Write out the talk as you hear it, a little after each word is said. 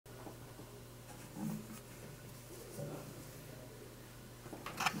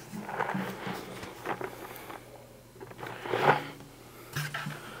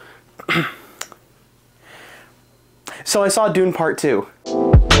So I saw Dune Part 2.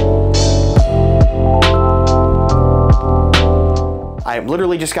 I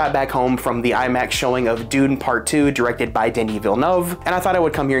literally just got back home from the IMAX showing of Dune Part 2, directed by Denis Villeneuve, and I thought I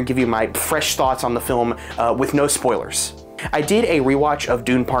would come here and give you my fresh thoughts on the film with no spoilers. I did a rewatch of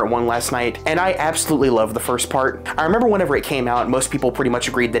Dune Part 1 last night, and I absolutely loved the first part. I remember whenever it came out, most people pretty much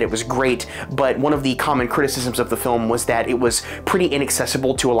agreed that it was great, but one of the common criticisms of the film was that it was pretty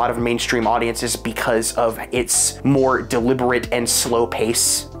inaccessible to a lot of mainstream audiences because of its more deliberate and slow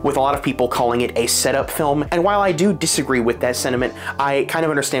pace, with a lot of people calling it a setup film. And while I do disagree with that sentiment, I kind of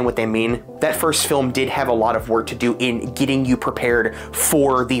understand what they mean. That first film did have a lot of work to do in getting you prepared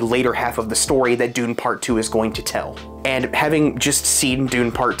for the later half of the story that Dune Part 2 is going to tell. And having just seen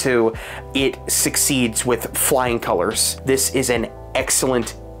Dune Part 2, it succeeds with flying colors. This is an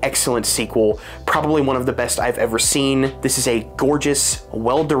excellent sequel, probably one of the best I've ever seen. This is a gorgeous,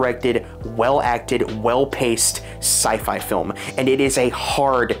 well-directed, well-acted, well-paced sci-fi film, and it is a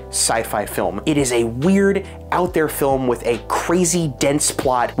hard sci-fi film. It is a weird, out there film with a crazy, dense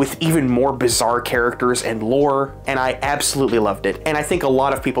plot with even more bizarre characters and lore, and I absolutely loved it, and I think a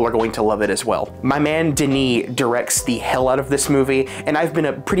lot of people are going to love it as well. My man Denis directs the hell out of this movie, and I've been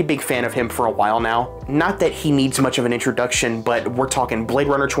a pretty big fan of him for a while now. Not that he needs much of an introduction, but we're talking Blade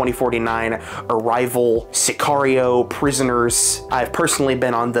Runner 2049, Arrival, Sicario, Prisoners. I've personally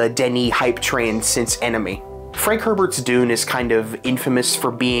been on the Denis hype train since Enemy. Frank Herbert's Dune is kind of infamous for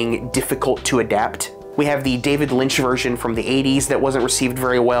being difficult to adapt. We have the David Lynch version from the 80s that wasn't received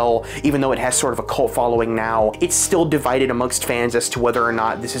very well, even though it has sort of a cult following now. It's still divided amongst fans as to whether or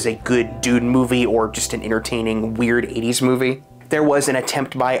not this is a good Dune movie or just an entertaining, weird 80s movie. There was an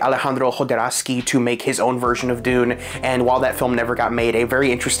attempt by Alejandro Jodorowsky to make his own version of Dune, and while that film never got made, a very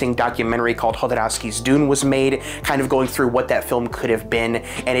interesting documentary called Jodorowsky's Dune was made, kind of going through what that film could have been,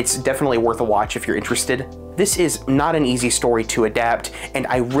 and it's definitely worth a watch if you're interested. This is not an easy story to adapt, and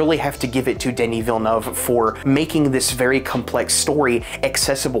I really have to give it to Denis Villeneuve for making this very complex story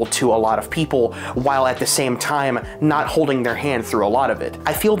accessible to a lot of people, while at the same time not holding their hand through a lot of it.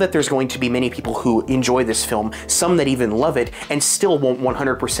 I feel that there's going to be many people who enjoy this film, some that even love it, and still won't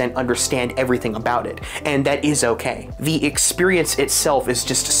 100% understand everything about it, and that is okay. The experience itself is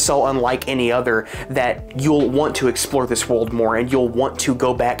just so unlike any other that you'll want to explore this world more, and you'll want to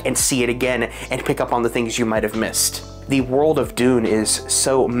go back and see it again and pick up on the things you might have missed. The world of Dune is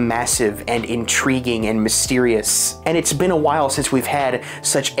so massive and intriguing and mysterious, and it's been a while since we've had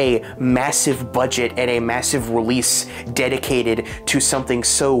such a massive budget and a massive release dedicated to something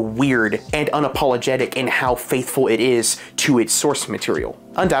so weird and unapologetic in how faithful it is to its source material.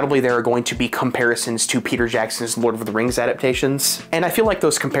 Undoubtedly, there are going to be comparisons to Peter Jackson's Lord of the Rings adaptations, and I feel like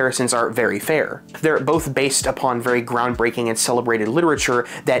those comparisons are very fair. They're both based upon very groundbreaking and celebrated literature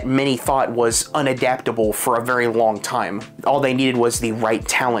that many thought was unadaptable for a very long time. All they needed was the right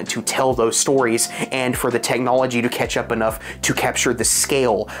talent to tell those stories and for the technology to catch up enough to capture the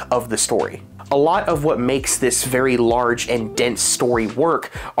scale of the story. A lot of what makes this very large and dense story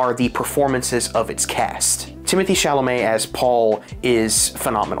work are the performances of its cast. Timothée Chalamet as Paul is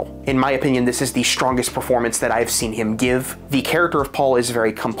phenomenal. In my opinion, this is the strongest performance that I've seen him give. The character of Paul is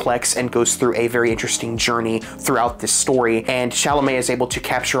very complex and goes through a very interesting journey throughout this story, and Chalamet is able to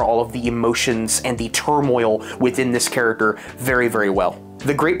capture all of the emotions and the turmoil within this character very, very well.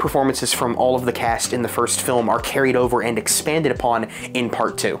 The great performances from all of the cast in the first film are carried over and expanded upon in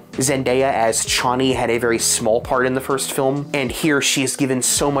Part 2. Zendaya as Chani had a very small part in the first film, and here she is given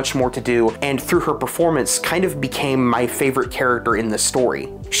so much more to do, and through her performance kind of became my favorite character in the story.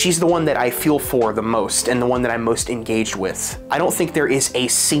 She's the one that I feel for the most and the one that I'm most engaged with. I don't think there is a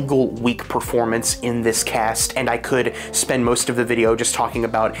single weak performance in this cast, and I could spend most of the video just talking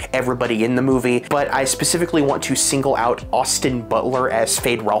about everybody in the movie, but I specifically want to single out Austin Butler as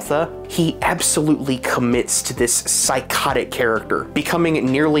Feyd-Rautha. He absolutely commits to this psychotic character, becoming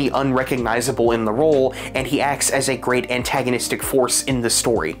nearly unrecognizable in the role, and he acts as a great antagonistic force in the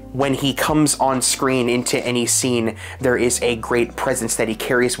story. When he comes on screen into any scene, there is a great presence that he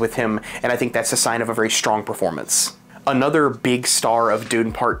carries with him, and I think that's a sign of a very strong performance. Another big star of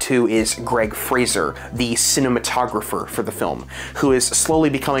Dune Part 2 is Greg Fraser, the cinematographer for the film, who is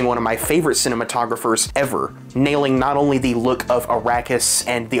slowly becoming one of my favorite cinematographers ever, nailing not only the look of Arrakis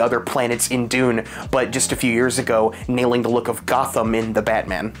and the other planets in Dune, but just a few years ago, nailing the look of Gotham in The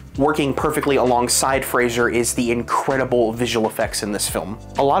Batman. Working perfectly alongside Fraser is the incredible visual effects in this film.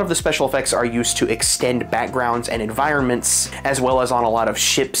 A lot of the special effects are used to extend backgrounds and environments, as well as on a lot of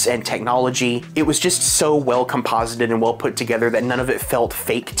ships and technology. It was just so well composited and well put together that none of it felt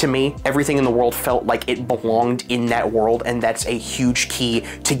fake to me. Everything in the world felt like it belonged in that world, and that's a huge key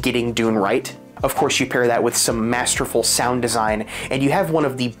to getting Dune right. Of course, you pair that with some masterful sound design, and you have one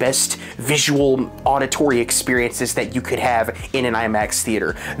of the best visual auditory experiences that you could have in an IMAX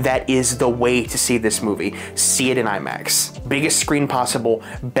theater. That is the way to see this movie. See it in IMAX. Biggest screen possible,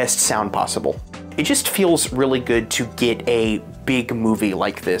 best sound possible. It just feels really good to get a big movie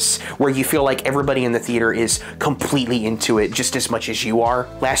like this, where you feel like everybody in the theater is completely into it just as much as you are.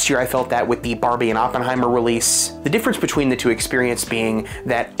 Last year I felt that with the Barbie and Oppenheimer release. The difference between the two experiences being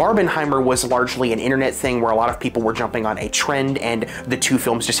that Barbenheimer was largely an internet thing where a lot of people were jumping on a trend, and the two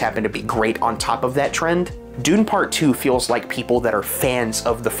films just happened to be great on top of that trend. Dune Part 2 feels like people that are fans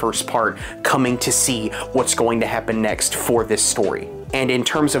of the first part coming to see what's going to happen next for this story. And in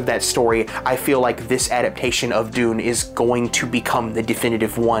terms of that story, I feel like this adaptation of Dune is going to become the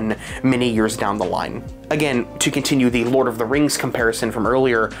definitive one many years down the line. Again, to continue the Lord of the Rings comparison from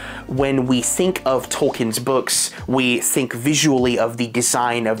earlier, when we think of Tolkien's books, we think visually of the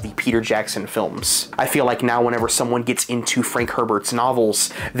design of the Peter Jackson films. I feel like now whenever someone gets into Frank Herbert's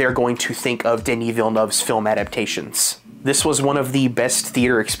novels, they're going to think of Denis Villeneuve's film adaptations. This was one of the best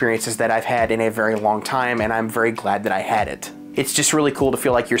theater experiences that I've had in a very long time, and I'm very glad that I had it. It's just really cool to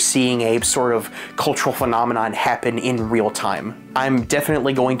feel like you're seeing a sort of cultural phenomenon happen in real time. I'm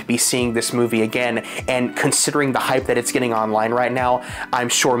definitely going to be seeing this movie again, and considering the hype that it's getting online right now, I'm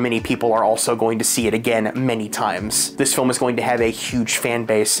sure many people are also going to see it again many times. This film is going to have a huge fan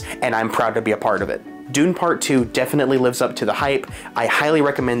base, and I'm proud to be a part of it. Dune Part 2 definitely lives up to the hype. I highly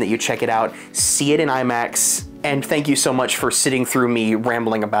recommend that you check it out, see it in IMAX, and thank you so much for sitting through me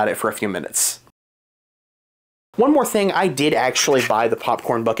rambling about it for a few minutes. One more thing, I did actually buy the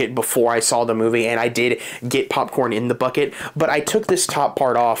popcorn bucket before I saw the movie, and I did get popcorn in the bucket, but I took this top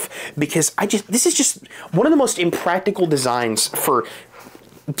part off because this is just one of the most impractical designs for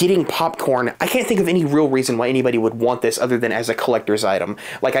getting popcorn. I can't think of any real reason why anybody would want this other than as a collector's item.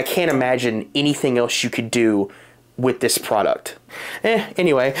 Like, I can't imagine anything else you could do with this product.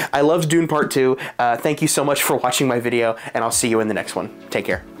 Anyway, I loved Dune Part 2. Thank you so much for watching my video, and I'll see you in the next one. Take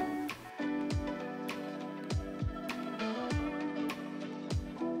care.